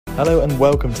Hello and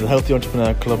welcome to the Healthy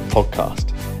Entrepreneur Club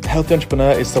podcast. A healthy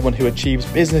entrepreneur is someone who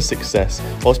achieves business success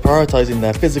whilst prioritising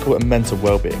their physical and mental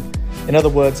well-being. In other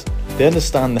words, they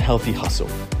understand the healthy hustle.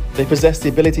 They possess the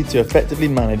ability to effectively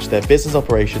manage their business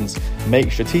operations,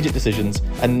 make strategic decisions,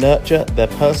 and nurture their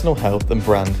personal health and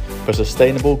brand for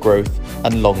sustainable growth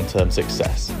and long-term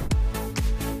success.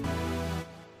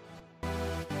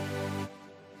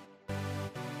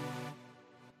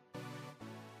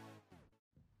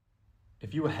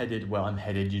 If you were headed where I'm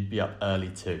headed, you'd be up early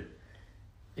too.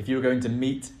 If you were going to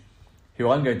meet who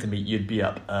I'm going to meet, you'd be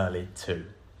up early too.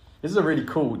 This is a really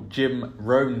cool Jim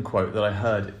Rohn quote that I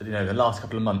heard, the last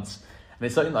couple of months. And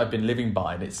it's something that I've been living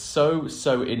by, and it's so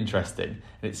interesting.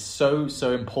 And it's so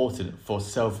important for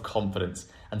self-confidence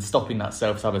and stopping that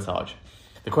self-sabotage.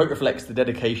 The quote reflects the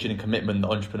dedication and commitment that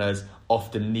entrepreneurs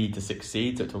often need to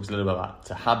succeed. So it talks a little bit about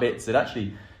habits. It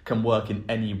actually can work in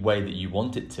any way that you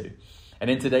want it to. And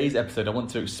in today's episode, I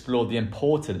want to explore the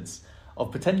importance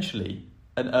of potentially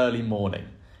an early morning.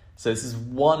 So this is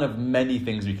one of many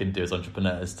things we can do as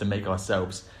entrepreneurs to make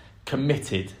ourselves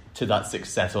committed to that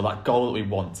success or that goal that we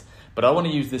want. But I want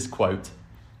to use this quote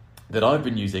that I've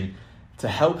been using to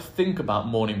help think about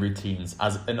morning routines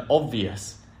as an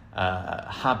obvious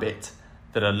habit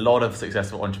that a lot of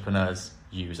successful entrepreneurs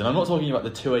use. And I'm not talking about the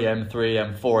 2 a.m., 3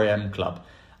 a.m., 4 a.m. club.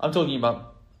 I'm talking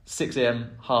about 6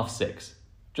 a.m., 6:30.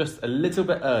 Just a little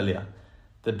bit earlier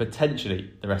than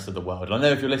potentially the rest of the world. And I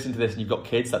know if you're listening to this and you've got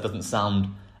kids, that doesn't sound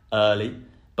early,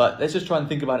 but let's just try and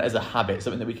think about it as a habit,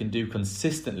 something that we can do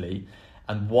consistently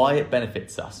and why it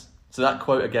benefits us. So that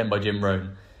quote again by Jim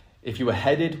Rohn, if you were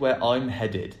headed where I'm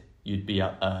headed, you'd be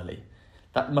up early.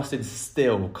 That must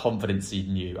instill confidence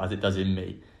in you as it does in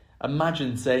me.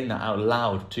 Imagine saying that out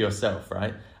loud to yourself,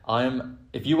 right?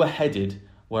 If you were headed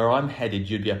where I'm headed,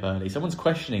 you'd be up early. Someone's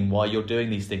questioning why you're doing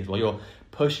these things, why you're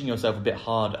pushing yourself a bit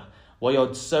harder, why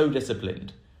you're so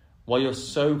disciplined, why you're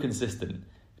so consistent,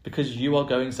 because you are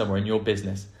going somewhere in your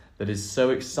business that is so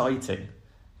exciting,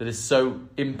 that is so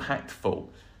impactful,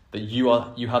 that you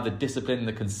have the discipline,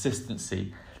 the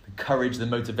consistency, the courage, the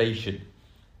motivation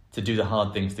to do the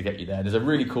hard things to get you there. And there's a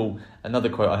really cool, another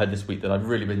quote I heard this week that I've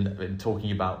really been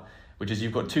talking about, which is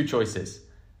you've got two choices,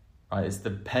 right? It's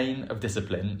the pain of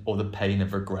discipline or the pain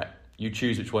of regret. You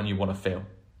choose which one you want to feel.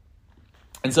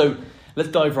 And so let's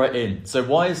dive right in. So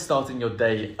why is starting your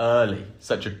day early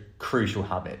such a crucial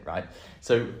habit, right?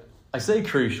 So I say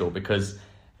crucial because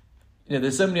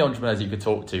there's so many entrepreneurs you could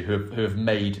talk to who have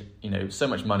made so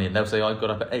much money, and they'll say I got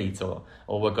up at 8 or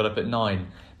I got up at 9.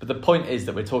 But the point is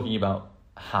that we're talking about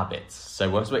habits. So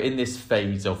we're in this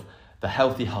phase of the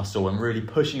healthy hustle and really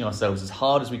pushing ourselves as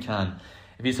hard as we can.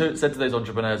 If you said to those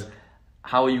entrepreneurs,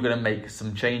 how are you going to make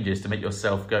some changes to make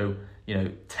yourself go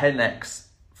 10x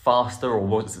faster or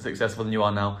more successful than you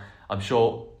are now, I'm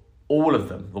sure all of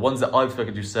them, the ones that I've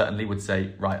spoken to certainly would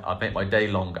say, right, I'd make my day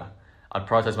longer. I'd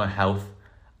prioritize my health.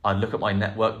 I'd look at my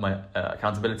network, my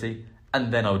accountability,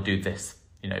 and then I would do this,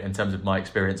 in terms of my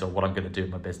experience or what I'm going to do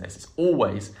in my business. It's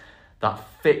always that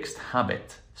fixed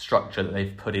habit structure that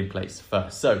they've put in place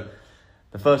first. So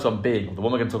the first one being, the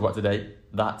one we're going to talk about today,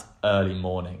 that early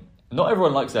morning. Not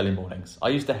everyone likes early mornings. I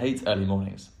used to hate early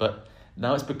mornings, but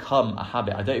now it's become a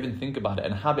habit. I don't even think about it.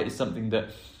 And a habit is something that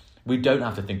we don't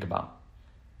have to think about.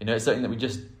 It's something that we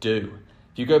just do.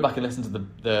 If you go back and listen to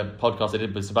the podcast I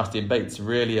did with Sebastian Bates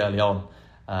really early on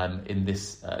in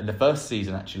the first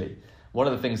season, actually, one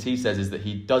of the things he says is that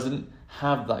he doesn't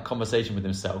have that conversation with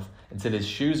himself until his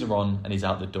shoes are on and he's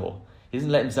out the door. He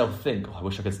doesn't let himself think, I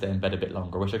wish I could stay in bed a bit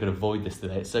longer. I wish I could avoid this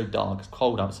today. It's so dark. It's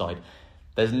cold outside.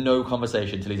 There's no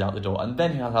conversation until he's out the door. And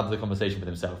then he'll have the conversation with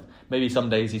himself. Maybe some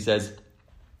days he says,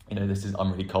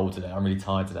 I'm really cold today. I'm really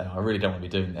tired today. I really don't want to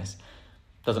be doing this.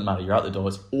 Doesn't matter. You're out the door.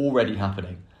 It's already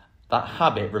happening. That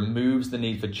habit removes the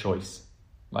need for choice,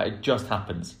 right? It just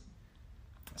happens.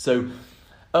 So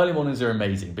early mornings are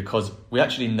amazing because we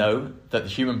actually know that the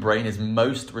human brain is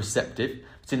most receptive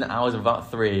between the hours of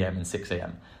about 3 a.m. and 6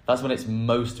 a.m. That's when it's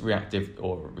most reactive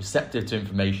or receptive to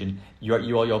information. You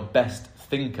are your best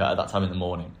thinker at that time in the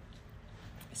morning.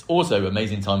 It's also an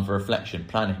amazing time for reflection,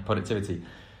 planning, productivity,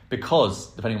 because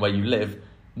depending on where you live,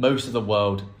 most of the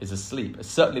world is asleep.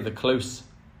 Certainly the close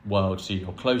world to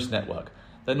your close network,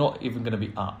 they're not even going to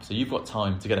be up. So you've got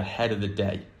time to get ahead of the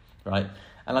day, right?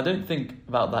 And I don't think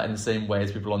about that in the same way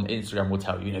as people on Instagram will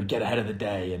tell you, get ahead of the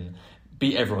day and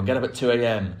beat everyone, get up at 2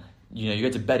 a.m. You go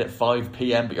to bed at 5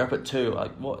 p.m, but you're up at 2.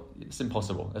 Like, what? It's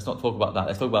impossible. Let's not talk about that.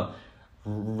 Let's talk about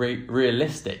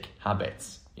realistic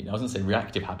habits. I was going to say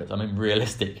reactive habits. I mean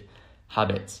realistic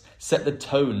habits. Set the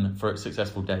tone for a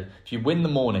successful day. If you win the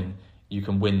morning, you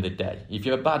can win the day. If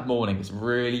you have a bad morning, it's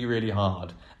really, really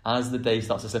hard as the day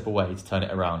starts to slip away to turn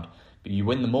it around. But you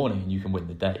win the morning and you can win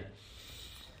the day.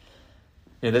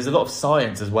 There's a lot of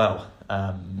science as well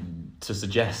to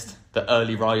suggest that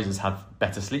early risers have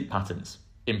better sleep patterns,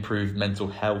 improved mental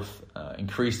health,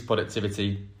 increased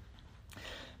productivity.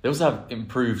 They also have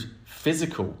improved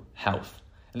physical health.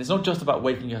 And it's not just about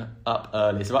waking up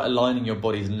early, it's about aligning your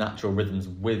body's natural rhythms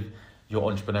with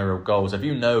your entrepreneurial goals. If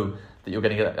you know that you're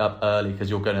going to get up early because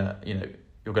you're going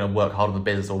to work hard on the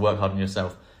business or work hard on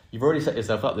yourself, you've already set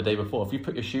yourself up the day before. If you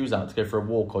put your shoes out to go for a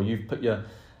walk, or you've put your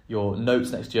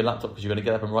notes next to your laptop because you're going to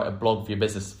get up and write a blog for your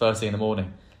business first thing in the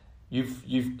morning,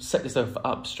 you've set yourself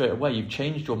up straight away. You've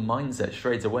changed your mindset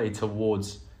straight away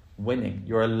towards winning.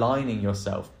 You're aligning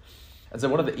yourself. And so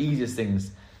one of the easiest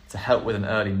things to help with an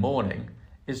early morning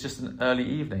is just an early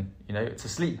evening. To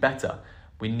sleep better,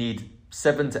 we need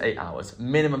 7 to 8 hours,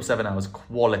 minimum 7 hours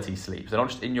quality sleep. So not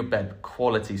just in your bed,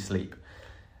 quality sleep.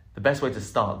 The best way to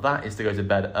start that is to go to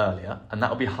bed earlier, and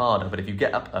that'll be harder. But if you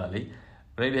get up early,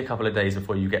 maybe a couple of days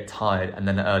before you get tired, and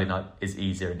then the early night is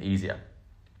easier and easier.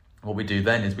 What we do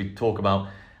then is we talk about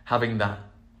having that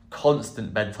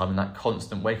constant bedtime and that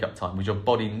constant wake up time, because your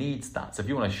body needs that. So if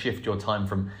you want to shift your time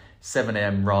from 7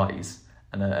 a.m. rise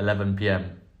and 11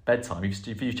 p.m. bedtime,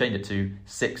 if you change it to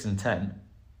 6 and 10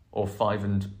 or 5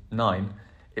 and 9,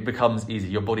 it becomes easy.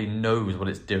 Your body knows what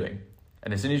it's doing.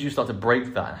 And as soon as you start to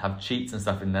break that and have cheats and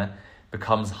stuff in there, it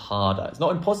becomes harder. It's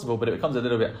not impossible, but it becomes a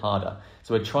little bit harder.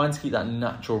 So we're trying to keep that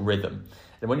natural rhythm.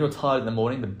 And when you're tired in the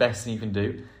morning, the best thing you can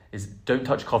do is don't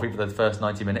touch coffee for the first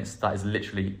 90 minutes. That is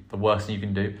literally the worst thing you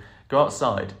can do. Go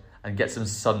outside and get some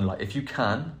sunlight. If you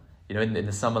can, in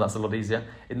the summer, that's a lot easier.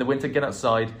 In the winter, get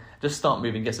outside, just start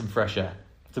moving, get some fresh air.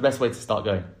 It's the best way to start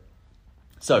going.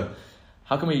 So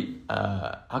how can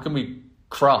we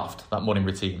craft that morning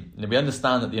routine? We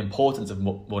understand that the importance of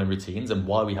morning routines and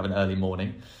why we have an early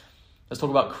morning. Let's talk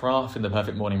about crafting the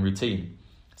perfect morning routine.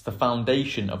 It's the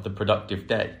foundation of the productive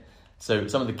day. So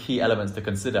some of the key elements to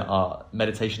consider are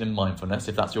meditation and mindfulness,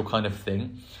 if that's your kind of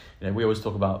thing. We always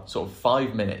talk about sort of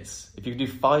 5 minutes. If you can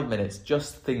do 5 minutes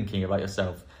just thinking about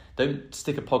yourself, don't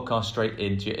stick a podcast straight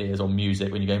into your ears or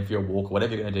music when you're going for your walk or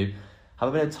whatever you're going to do. Have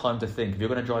a bit of time to think. If you're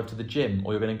going to drive to the gym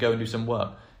or you're going to go and do some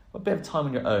work, a bit of time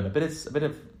on your own, a bit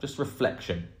of just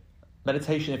reflection.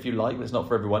 Meditation if you like, but it's not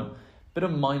for everyone. A bit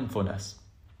of mindfulness.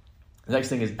 The next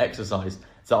thing is exercise.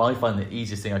 So I find the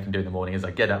easiest thing I can do in the morning is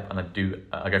I get up and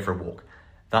I go for a walk.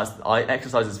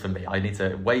 Exercise is for me. I need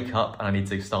to wake up and I need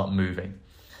to start moving.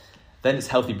 Then it's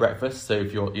healthy breakfast. So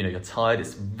if you're tired,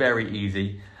 it's very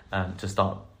easy to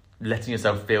start letting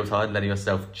yourself feel tired, letting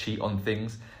yourself cheat on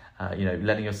things,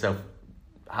 letting yourself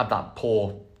have that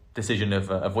poor decision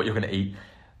of what you're going to eat.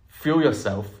 Fuel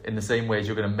yourself in the same way as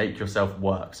you're going to make yourself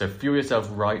work. So fuel yourself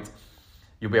right.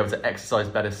 You'll be able to exercise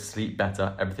better, sleep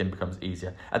better, everything becomes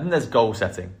easier. And then there's goal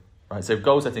setting, right? So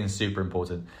goal setting is super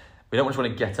important. We don't just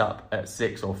want to get up at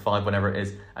 6 or 5, whenever it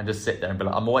is, and just sit there and be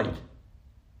like, I'm awake.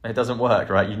 It doesn't work,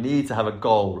 right? You need to have a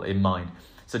goal in mind.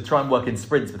 So try and work in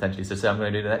sprints potentially. So say I'm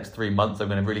going to do the next 3 months, I'm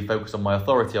going to really focus on my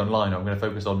authority online, or I'm going to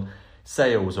focus on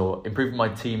sales or improving my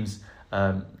team's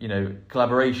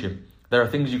collaboration. There are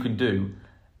things you can do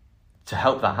to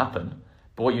help that happen.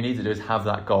 But what you need to do is have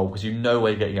that goal, because you know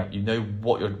where you're getting up, you know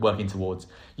what you're working towards.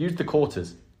 Use the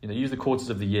quarters, use the quarters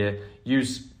of the year,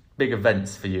 use big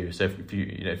events for you. So if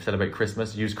you celebrate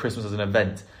Christmas, use Christmas as an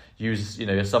event, use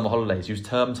your summer holidays, use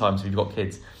term times if you've got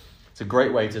kids. It's a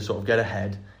great way to sort of get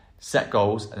ahead, set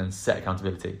goals, and then set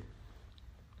accountability.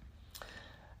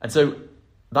 And so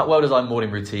that well-designed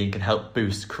morning routine can help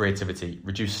boost creativity,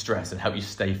 reduce stress, and help you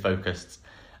stay focused.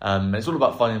 And it's all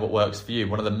about finding what works for you.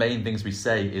 One of the main things we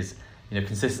say is,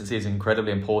 consistency is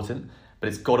incredibly important, but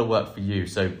it's got to work for you.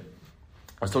 So I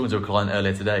was talking to a client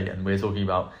earlier today, and we were talking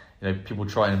about, people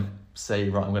try and say,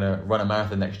 right, I'm going to run a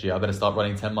marathon next year. I better start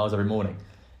running 10 miles every morning.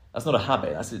 That's not a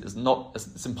habit.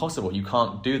 It's impossible. You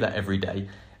can't do that every day,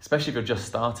 especially if you're just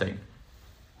starting.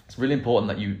 It's really important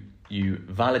that you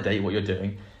validate what you're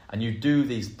doing, and you do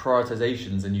these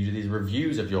prioritizations and you do these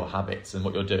reviews of your habits and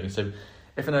what you're doing. So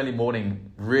if an early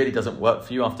morning really doesn't work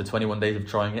for you after 21 days of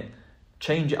trying it,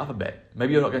 change it up a bit.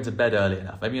 Maybe you're not going to bed early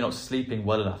enough. Maybe you're not sleeping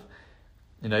well enough.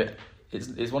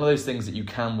 It's one of those things that you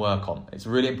can work on. It's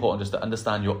really important just to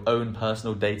understand your own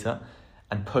personal data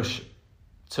and push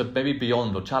to maybe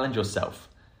beyond or challenge yourself,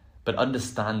 but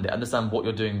understand it. Understand what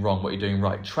you're doing wrong, what you're doing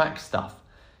right. Track stuff.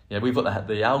 We've got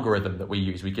the algorithm that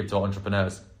we give to our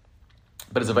entrepreneurs,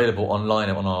 but it's available online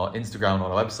on our Instagram,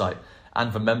 on our website,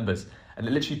 and for members. And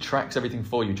it literally tracks everything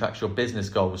for you, tracks your business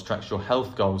goals, tracks your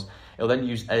health goals. It'll then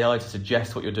use AI to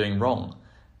suggest what you're doing wrong.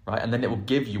 right? And then it will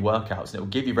give you workouts and it will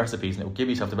give you recipes and it will give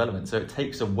you self-development. So it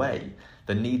takes away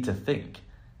the need to think,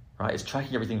 right? It's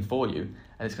tracking everything for you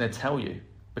and it's going to tell you,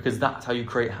 because that's how you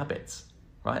create habits,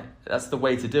 right? That's the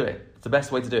way to do it. It's the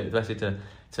best way to do it. The best way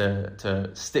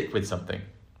to stick with something.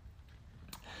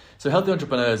 So healthy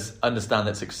entrepreneurs understand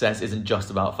that success isn't just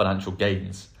about financial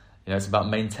gains. It's about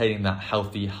maintaining that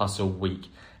healthy hustle week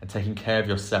and taking care of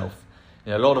yourself.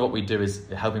 A lot of what we do is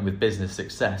helping with business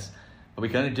success, but we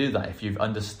can only do that if you've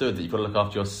understood that you've got to look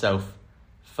after yourself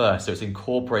first. So it's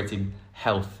incorporating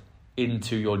health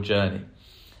into your journey.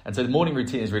 And so the morning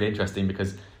routine is really interesting,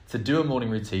 because to do a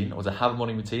morning routine, or to have a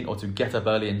morning routine, or to get up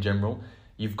early in general,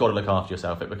 you've got to look after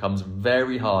yourself. It becomes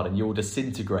very hard and you will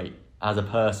disintegrate as a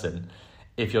person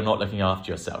if you're not looking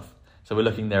after yourself. So we're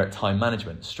looking there at time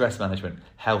management, stress management,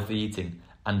 healthy eating,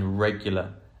 and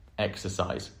regular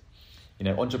exercise.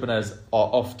 Entrepreneurs are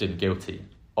often guilty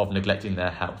of neglecting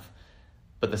their health,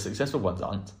 but the successful ones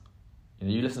aren't.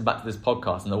 You listen back to this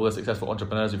podcast and all the successful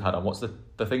entrepreneurs we've had on, what's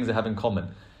the things they have in common?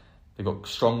 They've got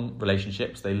strong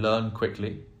relationships, they learn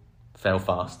quickly, fail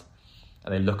fast,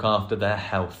 and they look after their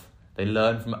health. They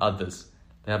learn from others.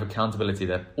 They have accountability.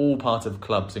 They're all part of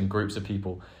clubs and groups of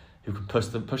people who can push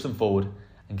them forward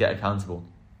and get accountable.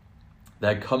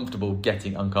 They're comfortable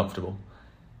getting uncomfortable.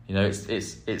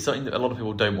 It's something that a lot of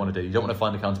people don't want to do. You don't want to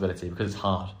find accountability because it's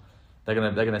hard. They're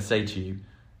gonna say to you,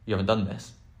 "You haven't done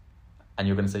this," and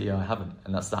you're gonna say, "Yeah, I haven't."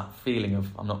 And that's that feeling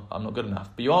of I'm not good enough.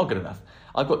 But you are good enough.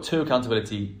 I've got 2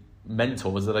 accountability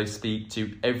mentors that I speak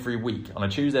to every week on a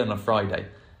Tuesday and a Friday,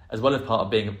 as well as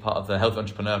being a part of the Healthy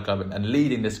Entrepreneur Club and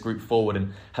leading this group forward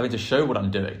and having to show what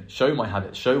I'm doing, show my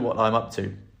habits, show what I'm up to.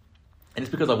 And it's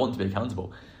because I want to be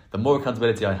accountable. The more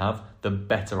accountability I have, the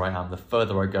better I am. The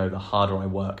further I go, the harder I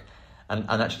work. And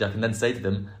actually, I can then say to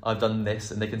them, I've done this.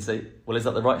 And they can say, well, is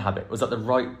that the right habit? Was that the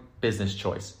right business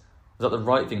choice? Was that the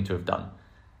right thing to have done?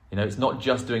 It's not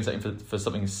just doing something for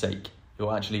something's sake.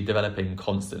 You're actually developing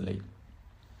constantly.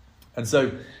 And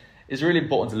so it's really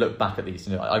important to look back at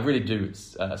these. I really do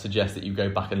suggest that you go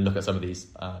back and look at some of these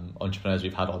entrepreneurs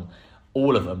we've had on.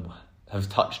 All of them have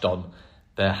touched on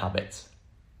their habits.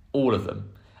 All of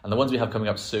them. And the ones we have coming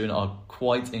up soon are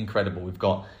quite incredible. We've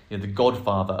got the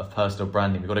godfather of personal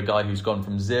branding. We've got a guy who's gone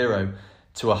from 0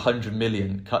 to 100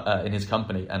 million in his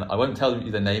company. And I won't tell you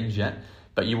the names yet,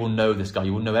 but you will know this guy.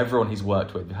 You will know everyone he's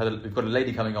worked with. We've got a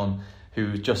lady coming on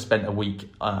who just spent a week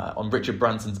on Richard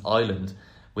Branson's island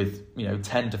with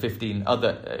 10 to 15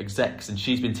 other execs, and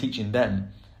she's been teaching them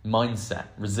mindset,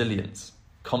 resilience,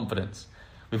 confidence.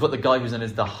 We've got the guy who's known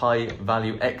as the high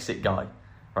value exit guy.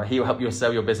 Right, he will help you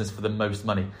sell your business for the most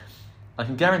money. I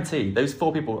can guarantee those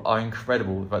 4 people are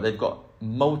incredible. Right? They've got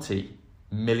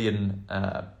multi-million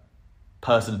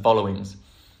person followings.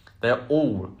 They are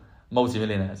all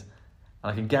multi-millionaires.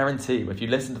 And I can guarantee if you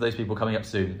listen to those people coming up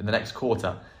soon, in the next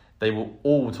quarter, they will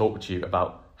all talk to you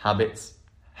about habits,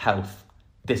 health,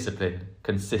 discipline,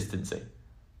 consistency.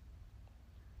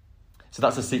 So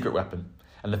that's a secret weapon.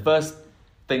 And the first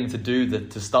thing to do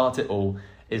to start it all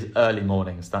is early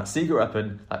mornings. That secret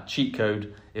weapon, that cheat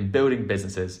code in building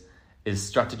businesses is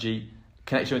strategy,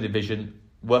 connection with your vision,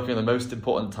 working on the most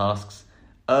important tasks,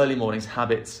 early mornings,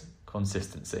 habits,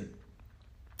 consistency.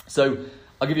 So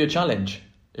I'll give you a challenge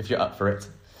if you're up for it.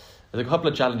 There's a couple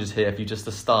of challenges here for you just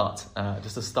to start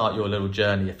your little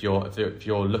journey if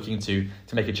you're looking to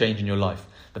make a change in your life.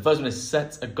 The first one is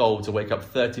set a goal to wake up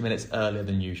 30 minutes earlier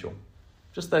than usual.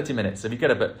 Just 30 minutes. So if you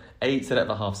get up at 8, set it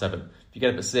up at 7:30. If you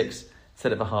get up at 6,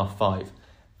 set it for 5:30.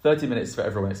 30 minutes for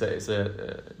everyone. So it's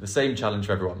the same challenge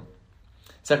for everyone.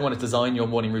 Second one is design your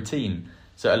morning routine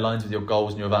so it aligns with your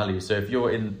goals and your values. So if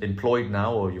you're employed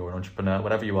now or you're an entrepreneur,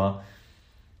 whatever you are,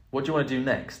 what do you want to do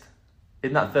next?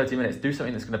 In that 30 minutes, do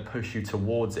something that's going to push you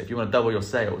towards it. If you want to double your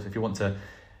sales, if you want to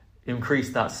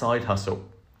increase that side hustle,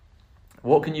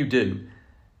 what can you do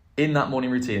in that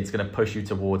morning routine that's going to push you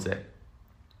towards it?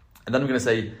 And then I'm going to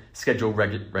say schedule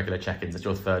regular check-ins. That's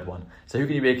your third one. So who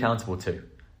can you be accountable to?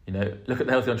 Look at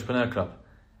the Healthy Entrepreneur Club.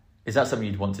 Is that something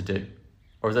you'd want to do?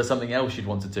 Or is there something else you'd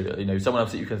want to do? Someone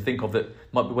else that you can think of that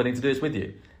might be willing to do this with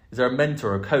you? Is there a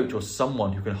mentor, a coach, or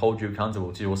someone who can hold you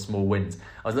accountable to your small wins?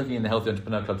 I was looking in the Healthy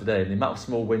Entrepreneur Club today, and the amount of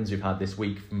small wins we've had this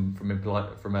week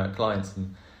from clients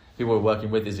and who we're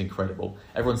working with is incredible.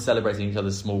 Everyone's celebrating each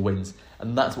other's small wins,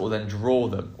 and that's what will then draw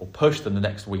them or push them the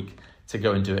next week to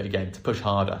go and do it again, to push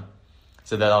harder.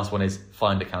 So the last one is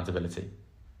find accountability,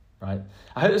 right?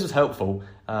 I hope this was helpful.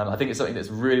 I think it's something that's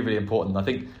really, really important. I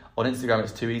think on Instagram,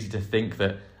 it's too easy to think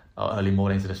that early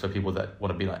mornings are just for people that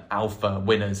want to be like alpha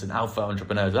winners and alpha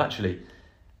entrepreneurs. But actually,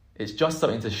 it's just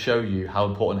something to show you how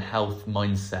important health,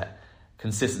 mindset,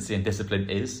 consistency and discipline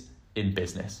is in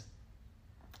business.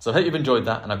 So I hope you've enjoyed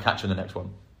that, and I'll catch you in the next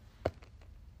one.